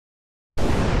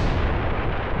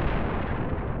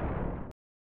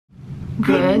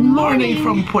Good morning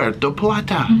from Puerto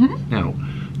Plata. Now,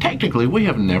 technically, we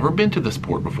have never been to this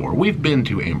port before. We've been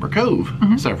to Amber Cove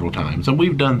several times, and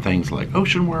we've done things like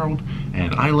Ocean World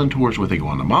and island tours with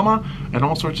Iguana Mama and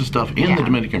all sorts of stuff in the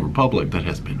Dominican Republic that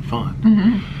has been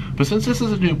fun. But since this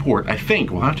is a new port, I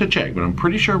think we'll have to check, but I'm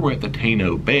pretty sure we're at the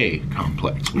Taino Bay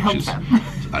complex, which is,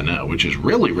 I know, which is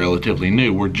really relatively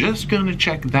new. We're just going to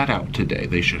check that out today.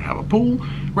 They should have a pool,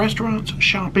 restaurants,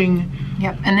 shopping.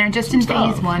 Yep, and they're just in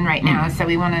phase one right now, so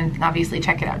we want to obviously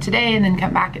check it out today and then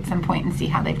come back at some point and see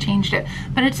how they've changed it.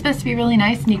 But it's supposed to be really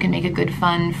nice, and you can make a good,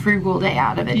 fun, frugal day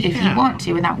out of it if you want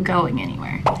to without going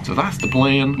anywhere. So that's the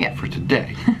plan for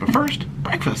today. But first,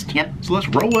 breakfast. So let's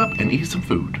roll up and eat some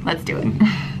food. Let's do it.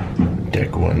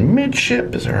 Deck 1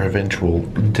 midship is our eventual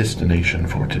destination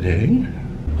for today.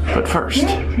 But first,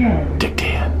 deck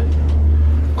 10.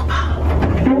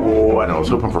 Oh, I was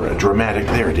hoping for a dramatic,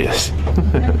 there it is.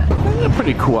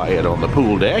 Pretty quiet on the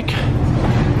pool deck.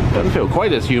 Doesn't feel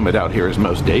quite as humid out here as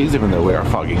most days, even though we are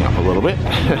fogging up a little bit.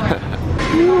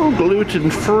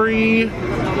 Gluten-free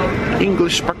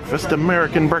English breakfast,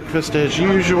 American breakfast as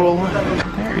usual.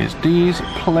 There is Dee's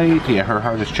plate. Yeah, her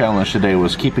hardest challenge today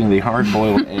was keeping the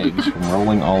hard-boiled eggs from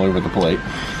rolling all over the plate.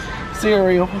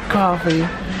 Cereal, coffee.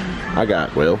 I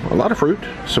got, well, a lot of fruit,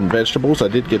 some vegetables. I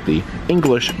did get the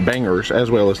English bangers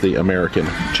as well as the American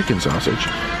chicken sausage.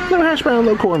 No hash brown,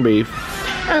 no corned beef,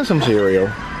 and some cereal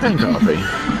and coffee.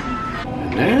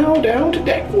 Now down to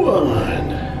deck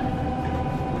 1.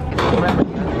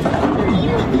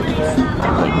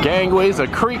 The gangways are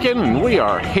creaking and we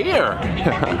are here.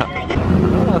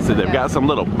 So they've got some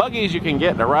little buggies you can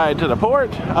get to ride to the port.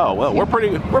 Oh well, we're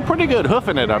pretty good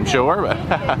hoofing it, I'm sure.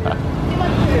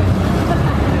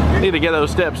 Need to get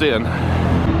those steps in.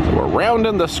 So we're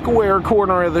rounding the square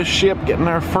corner of the ship, getting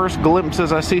our first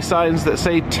glimpses. I see signs that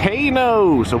say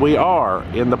Taino, so we are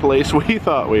in the place we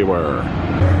thought we were.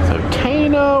 So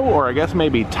Taino, or I guess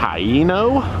maybe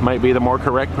Taino, might be the more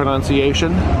correct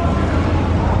pronunciation.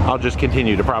 I'll just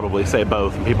continue to probably say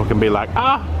both, and people can be like,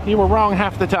 ah, you were wrong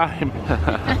half the time.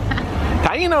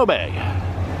 Taino Bay.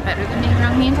 Better than being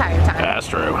wrong the entire time. That's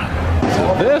true.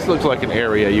 So this looks like an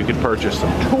area you could purchase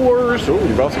some tours. Oh,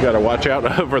 you've also got to watch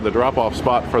out over the drop-off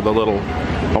spot for the little,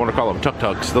 I want to call them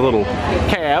tuk-tuks, the little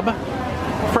cab.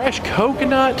 Fresh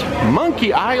coconut,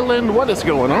 Monkey Island, what is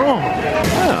going on?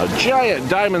 Oh, Giant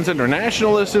Diamonds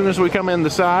International as soon as we come in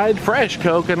the side. Fresh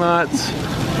coconuts.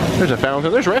 There's a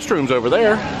fountain. There's restrooms over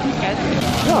there.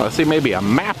 Oh, let's see, maybe a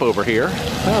map over here.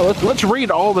 Oh, let's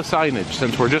read all the signage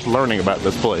since we're just learning about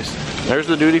this place. There's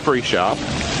the duty-free shop.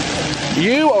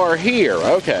 You are here.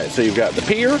 Okay, so you've got the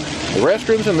pier, the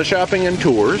restrooms, and the shopping and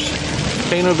tours.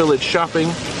 Taino Village shopping,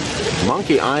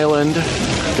 Monkey Island.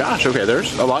 Gosh, okay,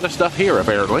 there's a lot of stuff here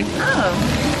apparently.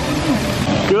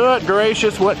 Oh. Good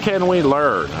gracious, what can we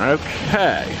learn?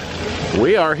 Okay,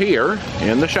 we are here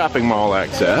in the shopping mall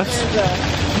access.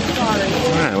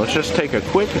 Alright, let's just take a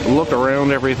quick look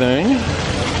around everything.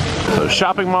 So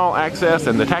shopping mall access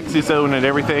and the taxi zone and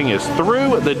everything is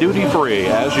through the duty free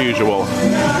as usual.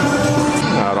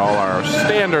 Got all our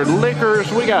standard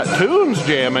liquors. We got tunes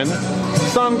jamming,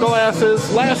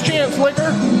 sunglasses, last chance liquor.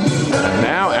 And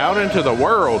now out into the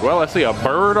world. Well, I see a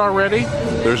bird already.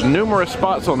 There's numerous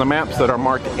spots on the maps that are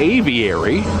marked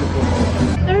aviary.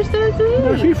 They're so sweet.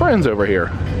 There's a few friends over here.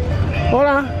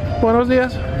 Hola, buenos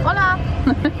dias. Hola.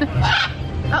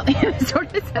 Oh, he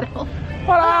sort of said hello.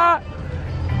 Hola.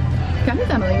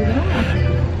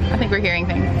 I think we're hearing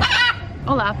things.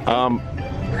 Hola.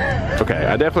 Okay,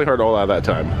 I definitely heard hola that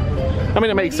time. I mean,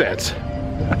 it makes sense.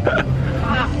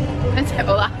 I said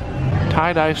hola.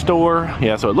 Tie-dye store.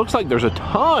 Yeah, so it looks like there's a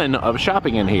ton of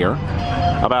shopping in here.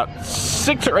 About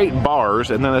 6 or 8 bars,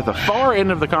 and then at the far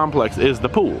end of the complex is the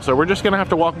pool. So we're just gonna have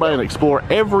to walk by and explore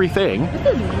everything.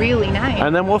 This is really nice.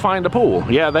 And then we'll find a pool.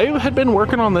 Yeah, they had been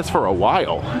working on this for a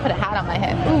while. I'll put a hat on my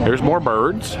head. Ooh. There's more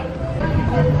birds.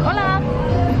 Hola.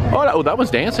 Hola. Oh, that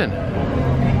was dancing.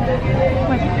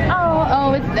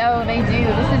 Oh, they do.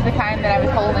 This is the kind that I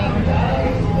was holding.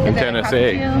 In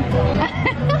Tennessee.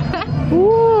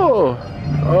 Ooh.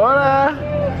 Hola.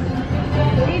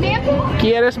 Are you dancing?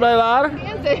 ¿Quieres bailar?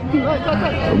 Dancing. Look.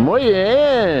 Muy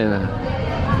bien.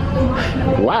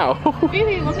 Wow.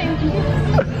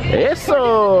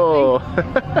 Eso.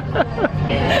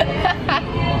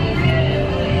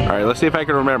 All right, let's see if I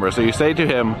can remember. So you say to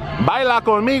him, "Baila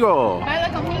conmigo." Baila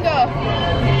conmigo.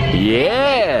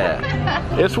 Yeah.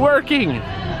 It's working. You're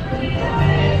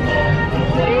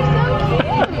so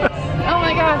cute. Oh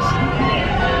my gosh.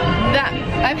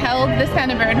 I've held this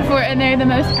kind of bird before, and they're the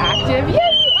most active.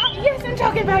 Yes, I'm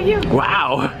talking about you.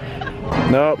 Wow.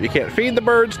 Nope, you can't feed the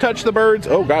birds, touch the birds.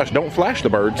 Oh gosh, don't flash the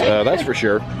birds, that's for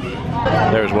sure.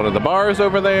 There's one of the bars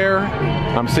over there.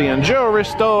 I'm seeing jewelry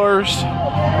stores.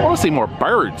 I want to see more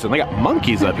birds, and they got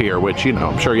monkeys up here, which, you know,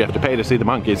 I'm sure you have to pay to see the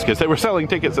monkeys because they were selling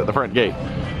tickets at the front gate.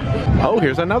 Oh,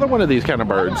 here's another one of these kind of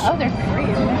birds. Oh, they're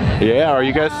great. Yeah, are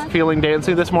you guys feeling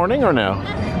dancy this morning or no?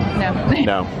 No.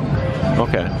 No.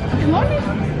 Okay. Good morning.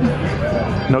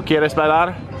 No quieres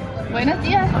bailar? Buenos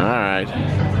dias. All right.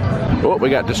 Oh, we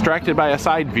got distracted by a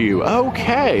side view.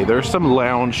 Okay, there's some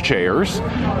lounge chairs,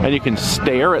 and you can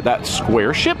stare at that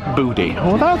square ship booty.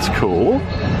 Well, that's cool.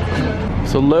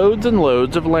 So loads and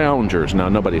loads of loungers. Now,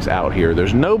 nobody's out here.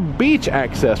 There's no beach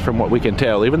access from what we can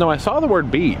tell, even though I saw the word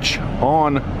beach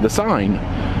on the sign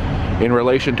in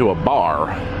relation to a bar.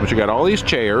 But you got all these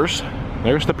chairs.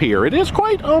 There's the pier. It is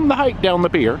quite on the hike down the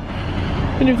pier.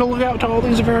 And you can look out to all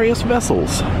these various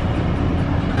vessels.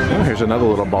 Oh, here's another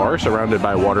little bar surrounded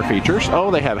by water features.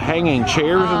 Oh, they have hanging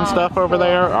chairs and stuff over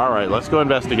there. All right, let's go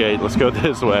investigate. Let's go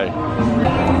this way.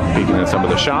 Peeking at some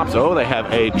of the shops. Oh, they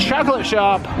have a chocolate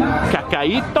shop.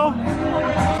 Cacaíto.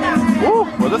 Ooh,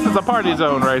 well, this is a party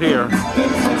zone right here.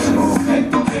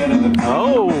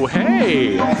 Oh,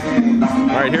 hey. All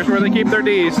right, here's where they keep their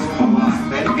D's.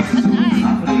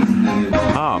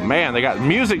 Oh man, they got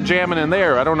music jamming in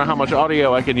there. I don't know how much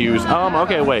audio I can use.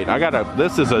 Okay, wait,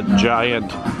 this is a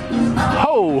giant,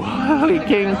 holy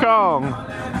King Kong.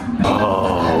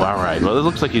 Oh, all right, well, it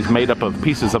looks like he's made up of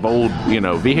pieces of old,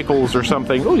 vehicles or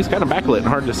something. Oh, he's kind of backlit and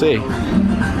hard to see.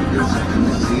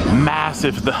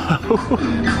 Massive though.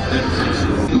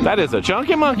 That is a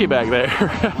chunky monkey back there.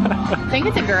 I think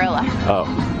it's a gorilla. Oh,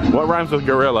 what rhymes with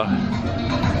gorilla?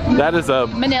 That is a...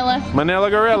 Manila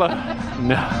gorilla.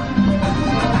 No.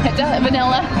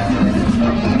 Vanilla.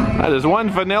 That is one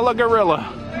vanilla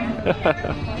gorilla.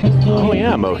 Oh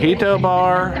yeah, mojito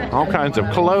bar, all kinds of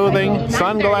clothing,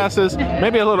 sunglasses.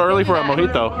 Maybe a little early for a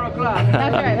mojito.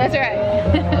 That's right.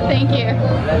 Thank you.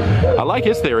 I like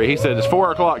his theory. He said it's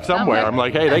 4 o'clock somewhere. I'm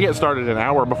like, hey, they get started an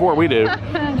hour before we do.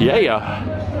 Yeah.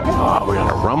 Oh, we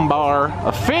got a rum bar,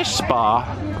 a fish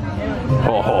spa.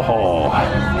 Oh,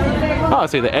 I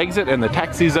see the exit and the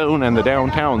taxi zone and the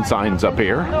downtown signs up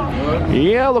here.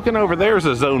 Yeah, looking over there's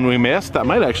a zone we missed. That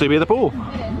might actually be the pool.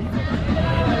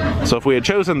 So if we had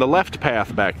chosen the left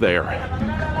path back there.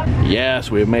 Yes,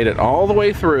 we have made it all the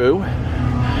way through.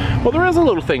 Well, there is a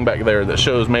little thing back there that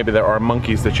shows maybe there are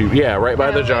monkeys that right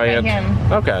by the giant.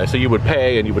 Okay, so you would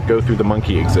pay and you would go through the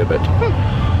monkey exhibit.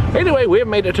 Anyway, we have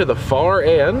made it to the far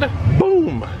end.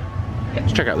 Boom!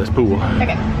 Let's check out this pool.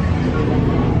 Okay.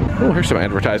 Oh, here's some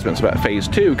advertisements about phase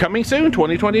 2 coming soon,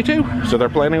 2022. So they're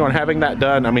planning on having that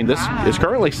done. I mean, this is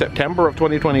currently September of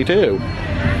 2022.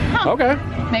 Huh. Okay.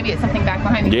 Maybe it's something back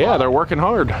behind the Yeah, they're working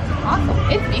hard. Awesome.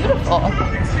 It's beautiful.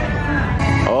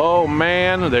 Oh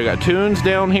man, they got tunes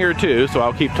down here too, so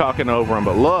I'll keep talking over them.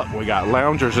 But look, we got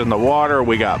loungers in the water,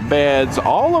 we got beds.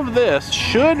 All of this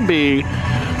should be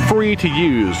free to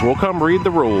use. We'll come read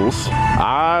the rules.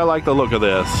 I like the look of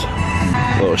this.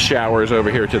 Little showers over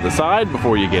here to the side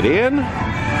before you get in.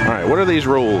 All right, what are these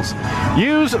rules?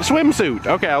 Use swimsuit.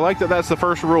 Okay, I like that that's the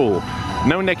first rule.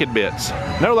 No naked bits.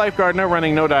 No lifeguard, no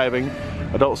running, no diving.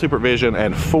 Adult supervision,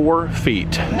 and 4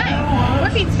 feet. Nice. 4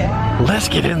 feet's good. Let's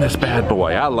get in this bad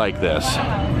boy. I like this. They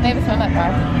have a swim up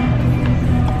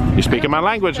bar. You speaking my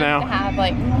language now. To have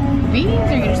like readings,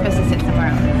 or you're just supposed to sit somewhere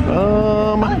else?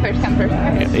 First come, first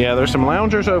served. Yeah, there's some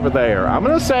loungers over there. I'm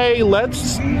gonna say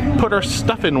let's put our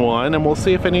stuff in one and we'll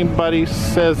see if anybody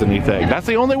says anything. That's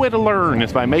the only way to learn,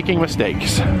 is by making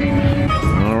mistakes.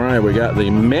 All right, we got the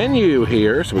menu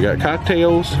here. So we got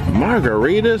cocktails,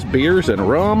 margaritas, beers, and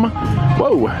rum.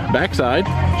 Whoa, backside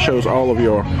shows all of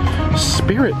your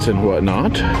spirits and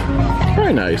whatnot.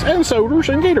 Very nice. And sodas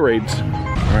and Gatorades.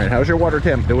 All right, how's your water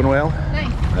temp? Doing well?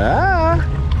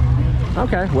 Nice.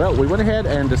 Okay, well, we went ahead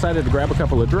and decided to grab a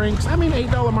couple of drinks. I mean, $8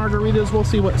 margaritas. We'll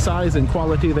see what size and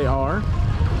quality they are.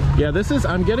 Yeah,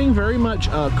 I'm getting very much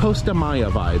Costa Maya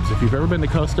vibes. If you've ever been to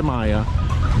Costa Maya,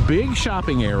 big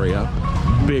shopping area,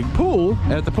 big pool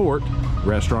at the port,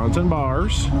 restaurants and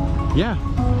bars. Yeah,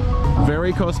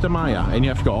 very Costa Maya. And you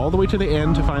have to go all the way to the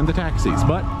end to find the taxis.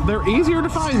 But they're easier to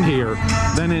find here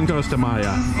than in Costa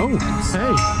Maya. Oh,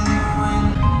 hey.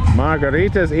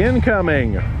 Margaritas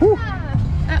incoming. Whew.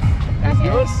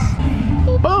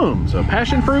 Boom! So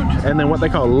passion fruit, and then what they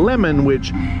call lemon,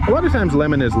 which a lot of times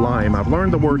lemon is lime. I've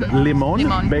learned the word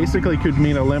limon. Basically could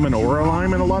mean a lemon or a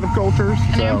lime in a lot of cultures.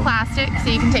 And they're in plastic, so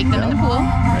you can take them in the pool.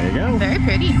 There you go. Very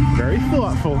pretty. Very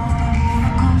thoughtful.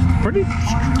 pretty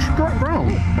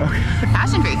strong.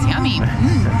 Passion fruit's yummy.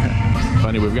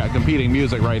 Funny, we've got competing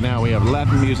music right now. We have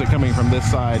Latin music coming from this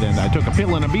side, and I took a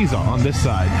pill and a Ibiza on this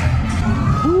side.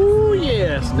 Ooh,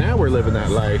 yes, now we're living that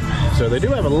life. So they do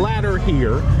have a ladder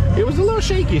here. It was a little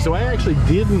shaky, so I actually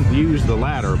didn't use the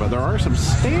ladder, but there are some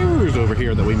stairs over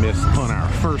here that we missed on our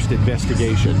first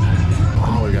investigation.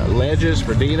 Oh, we got ledges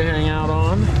for Dee to hang out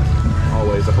on.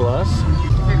 Always a plus.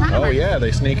 Oh yeah,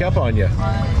 they sneak up on you.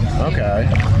 Okay.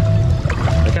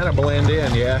 They kind of blend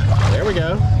in, yeah. There we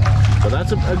go. So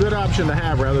that's a good option to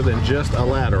have rather than just a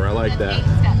ladder. I like that.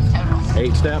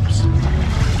 8 steps.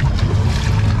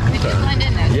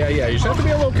 Okay. Yeah, you just have to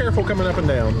be a little careful coming up and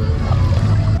down.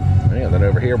 And then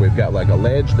over here we've got like a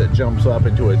ledge that jumps up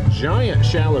into a giant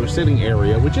shallow sitting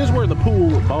area, which is where the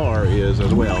pool bar is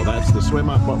as well. That's the swim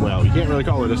up, well, you can't really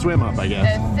call it a swim up, I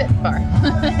guess. A sit bar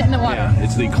in the water. Yeah,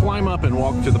 it's the climb up and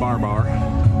walk to the bar.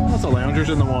 Lots of loungers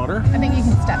in the water. I think you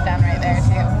can step down right there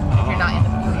too, if you're not in the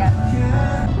pool yet.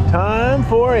 Time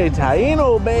for a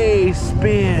Taino Bay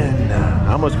spin.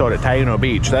 I almost called it Taino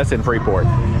Beach. That's in Freeport.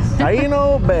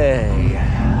 Taino Bay.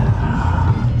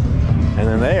 And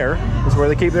then there is where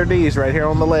they keep their D's, right here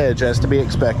on the ledge, as to be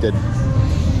expected.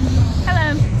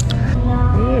 Hello.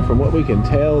 Yeah, from what we can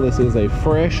tell, this is a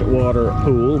freshwater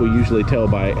pool. We usually tell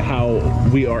by how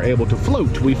we are able to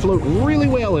float. We float really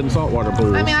well in saltwater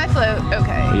pools. I mean, I float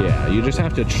okay. Yeah, you just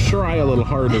have to try a little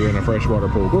harder in a freshwater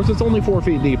pool. Of course, it's only 4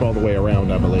 feet deep all the way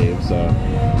around, I believe, so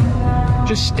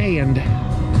just stand.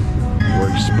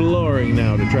 We're exploring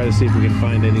now to try to see if we can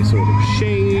find any sort of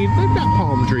shade. They've got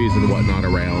palm trees and whatnot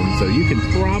around, so you can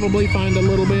probably find a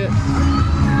little bit.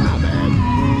 Not bad.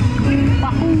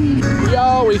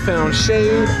 Y'all, we found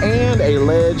shade and a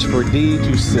ledge for Dee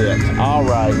to sit. All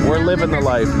right, we're living the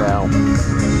life now.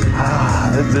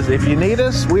 If you need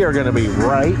us, we are going to be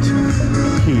right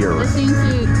here.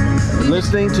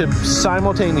 Listening to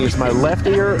simultaneous. My left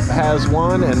ear has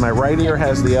one and my right ear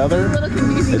has the other. It's a little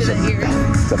confusing to the ears.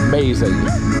 It's amazing.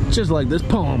 Just like this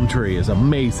palm tree is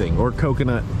amazing. Or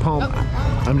coconut palm.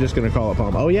 Oh. I'm just going to call it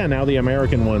palm. Oh yeah, now the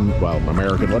American one, well,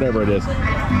 American, whatever it is.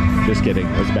 Just kidding,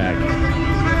 it's back.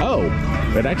 Oh,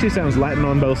 it actually sounds Latin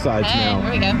on both sides now.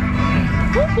 There we go.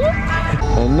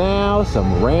 And now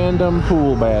some random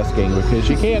pool basking, because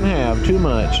you can't have too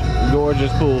much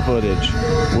gorgeous pool footage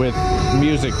with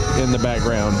music in the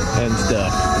background and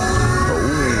stuff.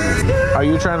 Ooh. Are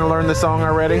you trying to learn the song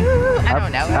already? I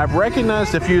don't know. I've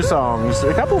recognized a few songs,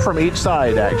 a couple from each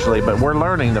side actually, but we're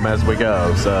learning them as we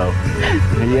go, so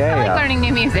yeah. I like learning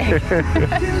new music.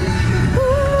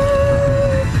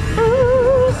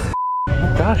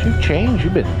 Gosh, you've changed.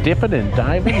 You've been dipping and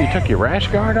diving. You took your rash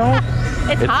guard off.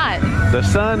 It's hot. The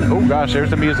sun, oh gosh,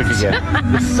 there's the music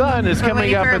again. The sun is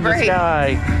coming up in the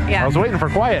sky. Yeah. I was waiting for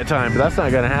quiet time, but that's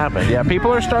not going to happen. Yeah,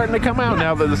 people are starting to come out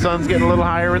now that the sun's getting a little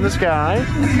higher in the sky.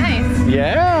 That's nice.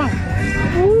 Yeah.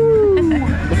 Woo.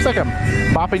 Looks like I'm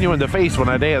bopping you in the face when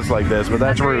I dance like this, but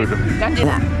that's rude. Don't do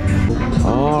that.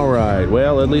 All right,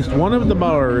 well, at least one of the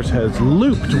bars has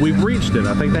looped. We've reached it.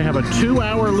 I think they have a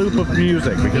 2-hour loop of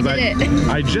music, because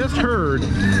I just heard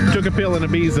Took a Pill in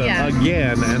Ibiza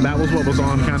again, and that was what was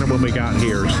on kind of when we got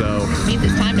here, so. Means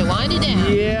it's time to wind it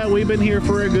down. Yeah, we've been here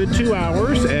for a good 2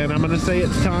 hours, and I'm gonna say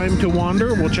it's time to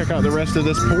wander. We'll check out the rest of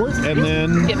this port, and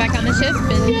then get back on the ship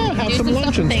and have do some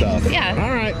lunch and stuff. Yeah.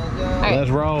 All right, let's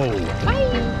roll.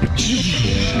 Bye.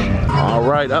 All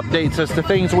right, updates as to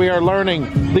things we are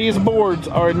learning. These boards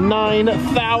are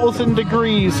 9,000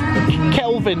 degrees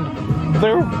Kelvin.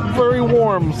 They're very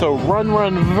warm, so run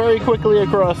very quickly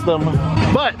across them.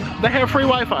 But they have free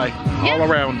Wi-Fi all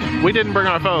around. We didn't bring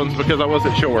our phones because I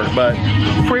wasn't sure, but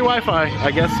free Wi-Fi,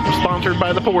 I guess, sponsored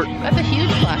by the port. That's a huge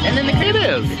plus. And then the cruise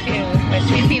ships too, which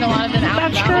we've seen a lot of them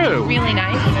out. That's true. Which is really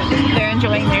nice. They're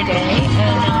enjoying their day,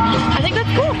 and I think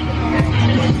that's cool.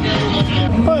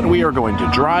 But we are going to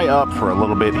dry up for a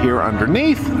little bit here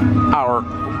underneath our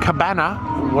cabana,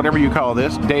 whatever you call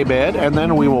this, daybed, and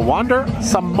then we will wander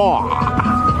some more.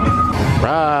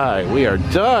 Right, we are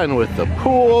done with the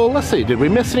pool. Let's see, did we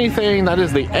miss anything? That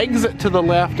is the exit to the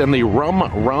left and the rum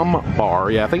bar.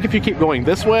 Yeah, I think if you keep going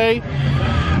this way,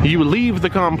 you leave the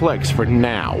complex for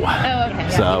now. Oh, okay.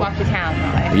 So, you walk to town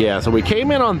that way. Yeah, so we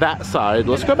came in on that side.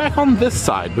 Let's go back on this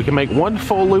side. We can make one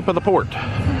full loop of the port.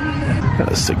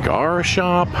 Got a cigar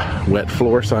shop, wet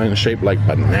floor signs shaped like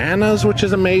bananas, which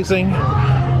is amazing.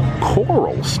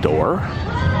 Coral store.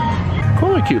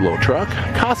 Quite a cute little truck.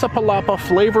 Casa Palapa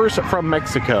flavors from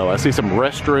Mexico. I see some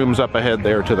restrooms up ahead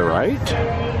there to the right.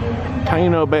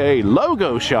 Taino Bay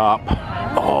logo shop.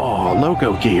 Oh,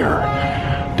 logo gear.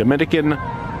 Dominican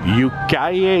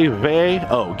Ucaye,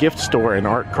 oh, gift store and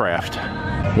art craft.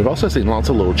 We've also seen lots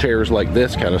of little chairs like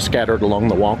this kind of scattered along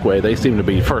the walkway. They seem to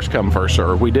be first come, first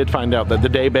serve. We did find out that the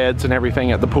day beds and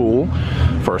everything at the pool,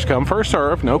 first come, first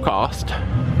serve, no cost.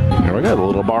 Here we got a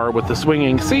little bar with the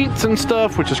swinging seats and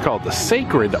stuff, which is called the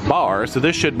Sacred Bar. So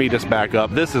this should meet us back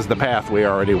up. This is the path we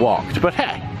already walked. But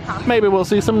hey, maybe we'll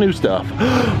see some new stuff,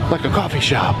 like a coffee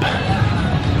shop.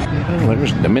 Well,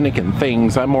 there's Dominican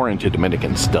things. I'm more into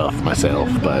Dominican stuff myself,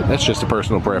 but that's just a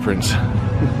personal preference.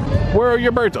 Where are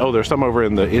your birds? Oh, there's some over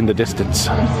in the distance.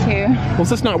 There's two. Was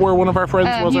this not where one of our friends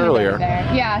was earlier?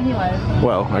 Yeah, he was.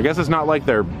 Well, I guess it's not like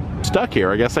they're stuck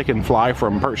here. I guess they can fly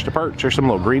from perch to perch. There's some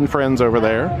little green friends over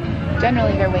there.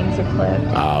 Generally, their wings are clipped.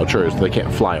 Oh, true. So they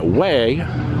can't fly away.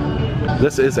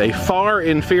 This is a far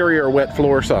inferior wet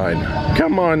floor sign.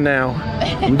 Come on now.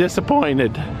 I'm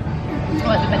disappointed.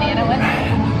 What, the banana one?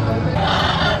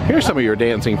 Here's some of your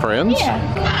dancing friends.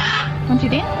 Yeah. Want you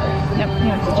to dance? Nope, he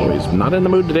wants to Oh, he's not in the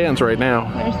mood to dance right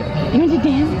now. Where's it? You want to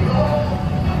dance?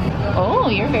 Oh,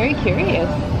 you're very curious.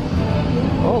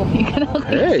 Oh, you kind of look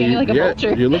like you're standing like a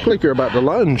vulture. You look like you're about to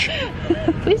lunge.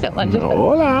 Please don't lunge.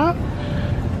 Hola.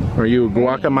 Are you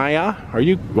guacamaya? Are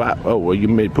you? Oh, well, you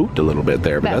may pooped a little bit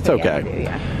there, but that's okay.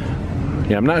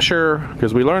 Yeah, I'm not sure,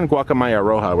 because we learned guacamaya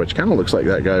roja, which kind of looks like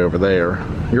that guy over there.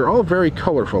 You're all very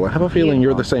colorful. I have a feeling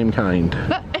you're the same kind.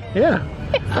 Yeah.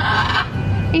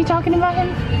 Are you talking about him?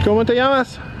 ¿Cómo te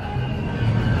llamas?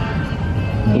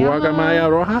 Guacamaya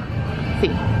roja? Sí.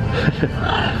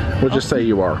 We'll just say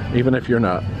you are, even if you're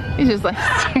not. He's just like,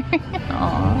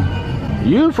 aww.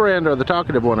 You, friend, are the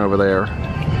talkative one over there.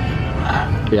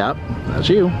 Yep, that's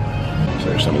you. So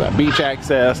there's some of that beach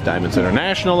access, Diamonds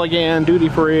International again, duty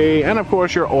free, and of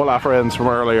course your Hola friends from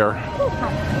earlier.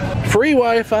 Free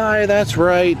Wi-Fi, that's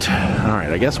right. All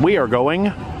right, I guess we are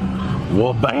going,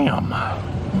 well, bam.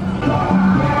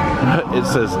 It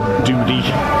says duty.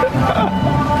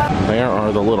 There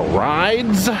are the little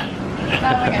rides.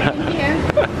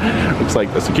 Looks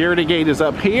like the security gate is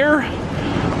up here.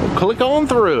 We'll click on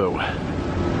through.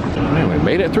 And we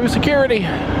made it through security.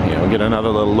 Yeah, we'll get another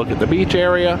little look at the beach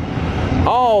area.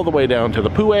 All the way down to the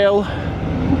pool.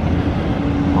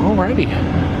 Alrighty.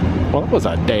 Well, it was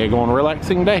a daggone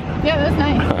relaxing day. Yeah, that's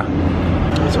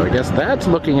nice. So I guess that's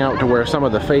looking out to where some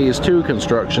of the phase 2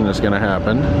 construction is going to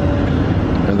happen.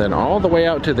 And then all the way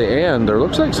out to the end, there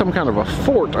looks like some kind of a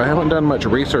fort. I haven't done much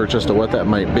research as to what that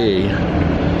might be.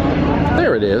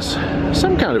 There it is.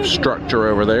 Some kind of structure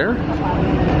over there.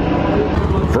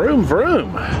 Vroom,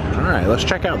 vroom. All right, let's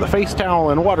check out the face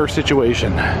towel and water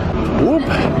situation. Whoop.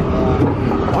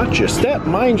 Watch your step,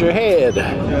 mind your head.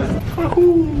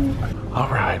 All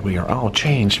right, we are all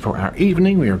changed for our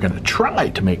evening. We are going to try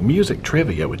to make music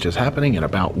trivia, which is happening in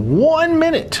about 1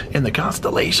 minute in the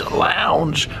Constellation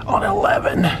Lounge on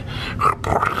 11.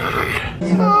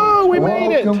 Oh, we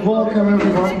made it. Welcome,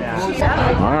 everyone.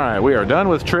 All right, we are done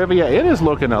with trivia. It is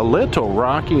looking a little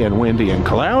rocky and windy and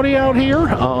cloudy out here.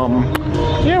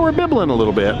 Yeah, we're bibbling a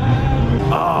little bit.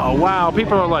 Oh, wow,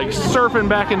 people are like surfing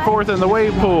back and forth in the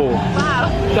wave pool. Wow.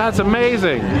 That's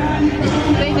amazing.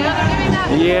 They know they're doing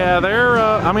that? Yeah,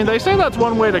 I mean, they say that's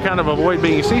one way to kind of avoid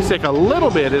being seasick a little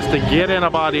bit, is to get in a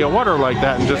body of water like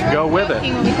that and just go with it.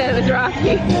 When we said it was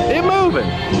rocky. It's moving.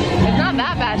 It's not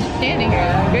that bad just standing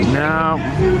here. No.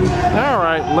 All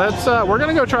right, we're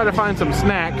gonna go try to find some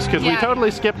snacks, because we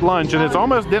totally skipped lunch and it's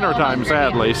almost dinner time,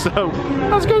 sadly. So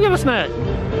let's go get a snack.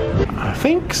 I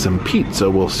think some pizza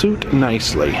will suit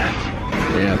nicely.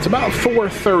 Yeah, it's about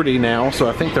 4:30 now, so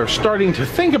I think they're starting to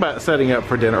think about setting up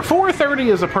for dinner. 4:30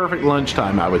 is a perfect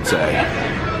lunchtime, I would say.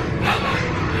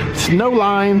 It's no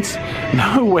lines,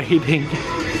 no waiting.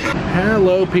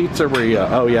 Hello, pizzeria.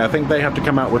 Oh yeah, I think they have to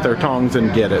come out with their tongs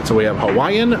and get it. So we have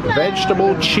Hawaiian,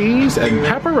 vegetable, cheese, and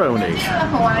pepperoni.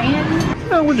 Hawaiian?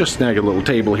 Well, we'll just snag a little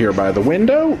table here by the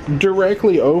window,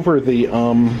 directly over the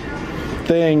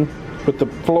thing with the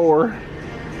floor.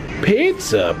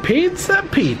 Pizza, pizza,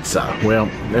 pizza. Well,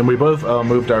 and we both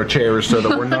moved our chairs so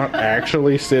that we're not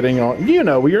actually sitting on, you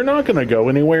know, you're not going to go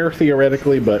anywhere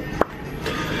theoretically, but.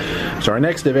 So our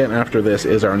next event after this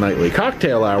is our nightly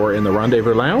cocktail hour in the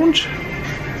Rendezvous Lounge.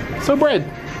 So bread.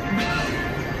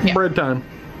 Yeah. Bread time.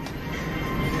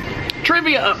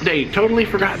 Trivia update. Totally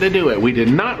forgot to do it. We did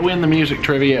not win the music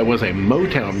trivia. It was a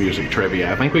Motown music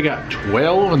trivia. I think we got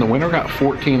 12 and the winner got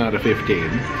 14 out of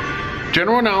 15.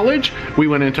 General knowledge, we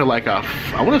went into like I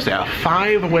want to say a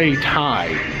 5-way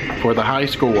tie for the high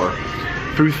score.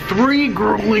 Through 3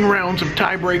 grueling rounds of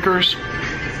tiebreakers,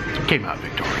 came out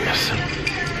victorious.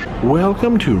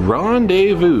 Welcome to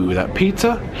Rendezvous. That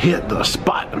pizza hit the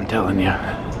spot, I'm telling you.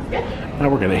 Now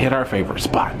we're gonna hit our favorite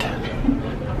spot.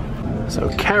 So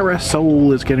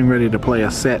Carousel is getting ready to play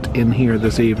a set in here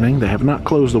this evening. They have not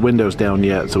closed the windows down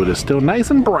yet, so it is still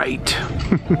nice and bright.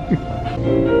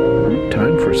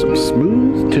 Time for some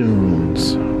smooth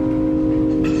tunes.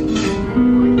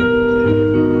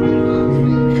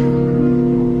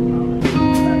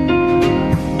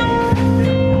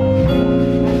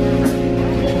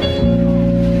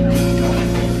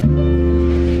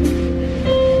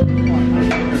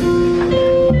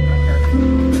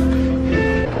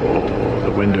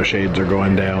 Shades are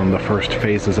going down. The first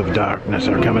phases of darkness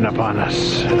are coming up on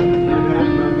us.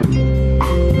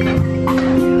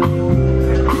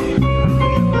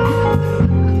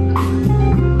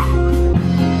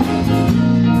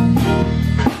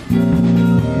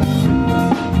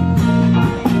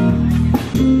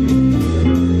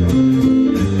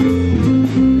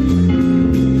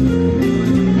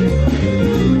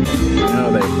 Now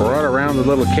they brought around the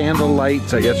little candle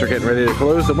lights. I guess they're getting ready to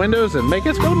close the windows and make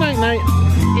us go night-night.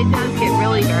 It does get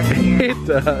really dark in here. It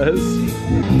does.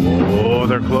 Oh,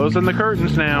 they're closing the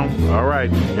curtains now. All right,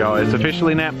 y'all, it's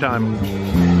officially nap time.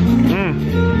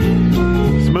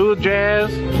 Smooth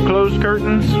jazz, closed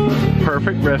curtains,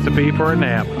 perfect recipe for a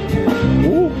nap.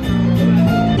 Ooh.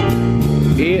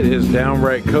 It is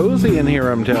downright cozy in here,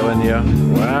 I'm telling you.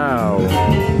 Wow.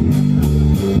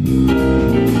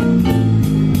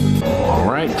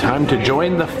 All right, time to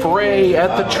join the fray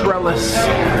at the trellis.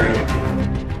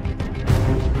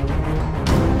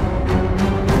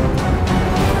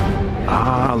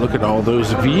 Ah, look at all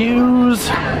those views.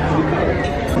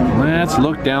 Let's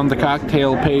look down the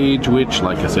cocktail page, which,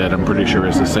 like I said, I'm pretty sure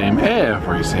is the same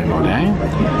every single day.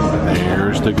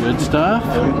 There's the good stuff.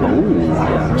 Oh,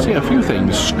 I see a few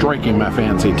things striking my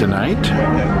fancy tonight.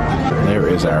 There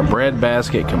is our bread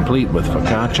basket, complete with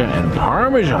focaccia and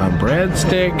Parmesan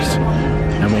breadsticks.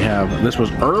 And we have, this was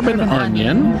urban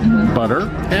onion, butter,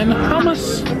 and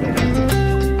hummus.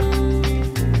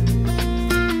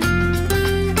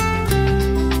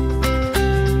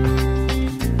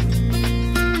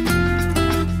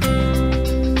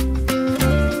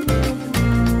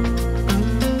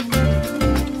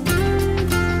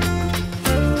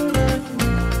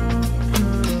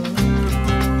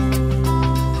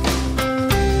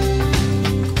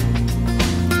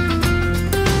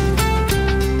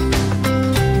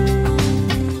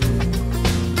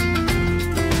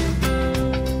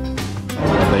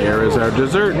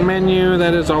 Dessert menu,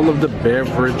 that is all of the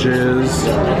beverages.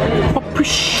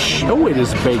 Oh, it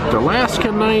is baked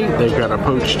Alaska night. They've got a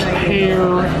poached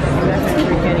hare.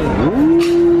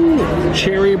 Ooh,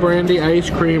 cherry brandy ice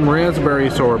cream, raspberry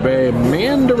sorbet,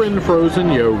 mandarin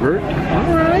frozen yogurt.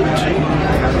 All right.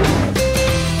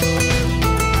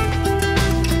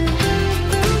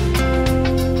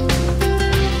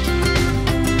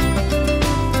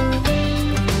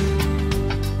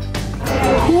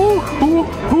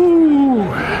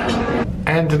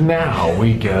 And now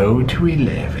we go to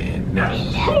 11.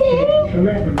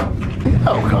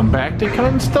 Welcome back to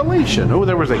Constellation. Oh,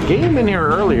 there was a game in here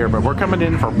earlier, but we're coming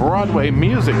in for Broadway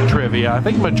music trivia. I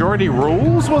think Majority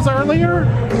Rules was earlier.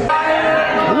 Ooh,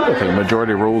 I think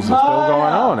Majority Rules is still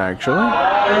going on, actually.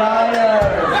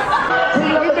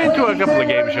 We've been to a couple of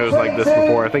game shows like this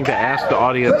before. I think they ask the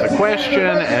audience a question,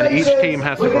 and each team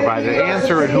has to provide an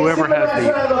answer, and whoever has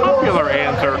the popular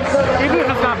answer, even if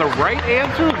it's not the right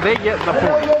answer, they get the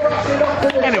point.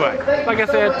 Anyway, like I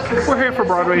said, we're here for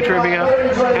Broadway trivia,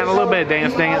 and a little bit of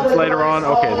dance later on.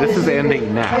 Okay, this is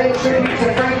ending now.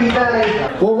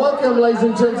 Well, welcome, ladies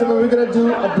and gentlemen. We're going to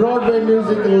do a Broadway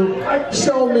musical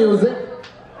show music.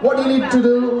 What you need to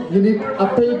do, you need a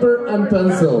paper and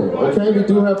pencil, okay? We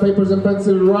do have papers and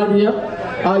pencils right here.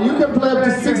 You can play up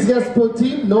to 6 guests per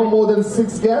team, no more than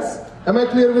 6 guests. Am I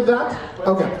clear with that?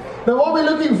 Okay. Now what are we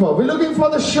looking for? We're looking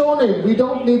for the show name. We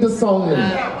don't need the song name.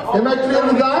 Am I clear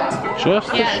with that? Just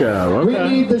the show, okay. We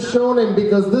need the show name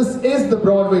because this is the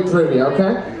Broadway trivia,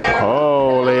 okay?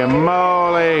 Holy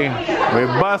moly! We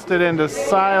busted into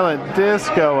silent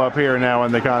disco up here now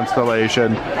in the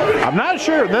Constellation. I'm not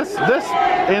sure, this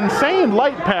insane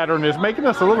light pattern is making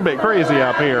us a little bit crazy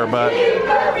up here, but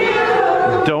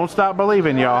don't stop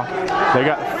believing, y'all. They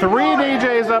got 3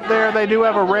 DJs up there. They do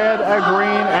have a red, a green,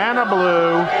 and a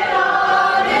blue.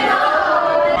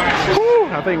 Whew,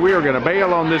 I think we are going to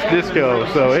bail on this disco.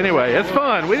 So anyway, it's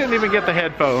fun. We didn't even get the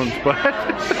headphones, but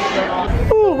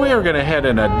ooh, we are going to head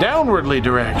in a downwardly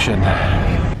direction.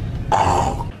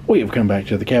 We have come back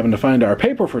to the cabin to find our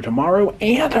paper for tomorrow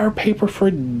and our paper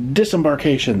for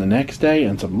disembarkation the next day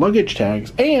and some luggage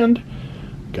tags. And,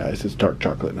 guys, it's dark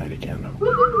chocolate night again.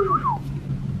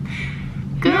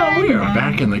 Good. Yeah, we are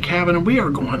back in the cabin and we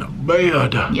are going to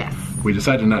bed. Yes. We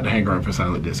decided not to hang around for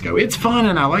silent disco. It's fun,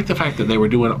 and I like the fact that they were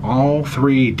doing all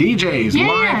 3 DJs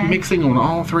live mixing on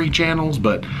all 3 channels,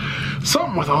 but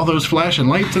something with all those flashing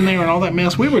lights in there and all that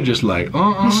mess, we were just like,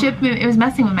 The ship, it was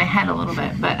messing with my head a little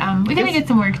bit, but we gotta get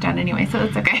some work done anyway, so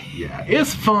it's okay. Yeah,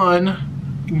 it's fun.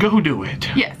 Go do it.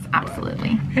 Yes,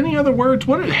 absolutely. But any other words?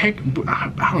 What the heck?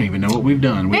 I don't even know what we've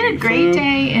done. We had a great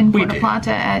day in Puerto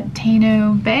Plata at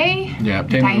Taino Bay. Yeah,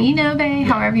 Taino Bay,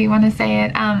 however you want to say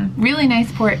it. Really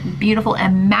nice port, beautiful,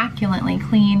 immaculately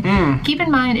clean. Keep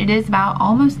in mind, it is about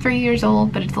almost 3 years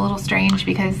old, but it's a little strange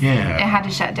because it had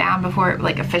to shut down before it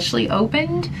like officially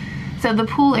opened. So the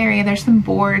pool area, there's some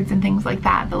boards and things like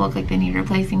that that look like they need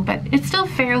replacing, but it's still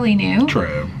fairly new.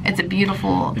 True. It's a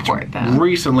beautiful port, though.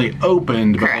 Recently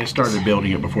opened, but they started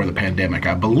building it before the pandemic,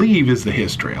 I believe is the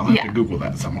history. I'll have to Google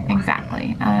that somewhere.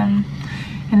 Exactly. And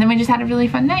then we just had a really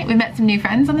fun night. We met some new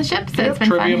friends on the ship, so it's been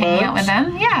fun hanging out with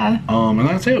them. Yeah. And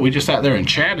that's it. We just sat there and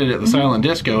chatted at the silent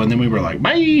disco, and then we were like,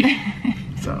 bye.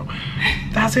 So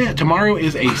that's it. Tomorrow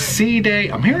is a sea day.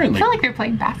 I'm hearing I feel like they're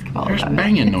playing basketball. There's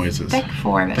banging noises. Deck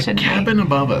 4, that should be. The cabin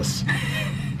above us.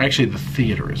 Actually, the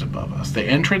theater is above us. The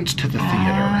entrance to the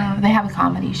theater. They have a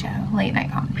comedy show, late night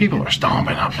comedy. People are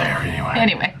stomping up there anyway.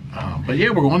 Anyway. But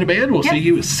yeah, we're going to bed. We'll see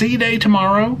you at sea day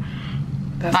tomorrow.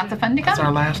 Lots of fun to come. That's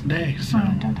our last day. So.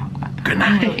 Don't talk about that. Good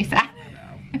night. I'm really sad.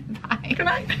 Bye. Good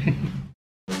night.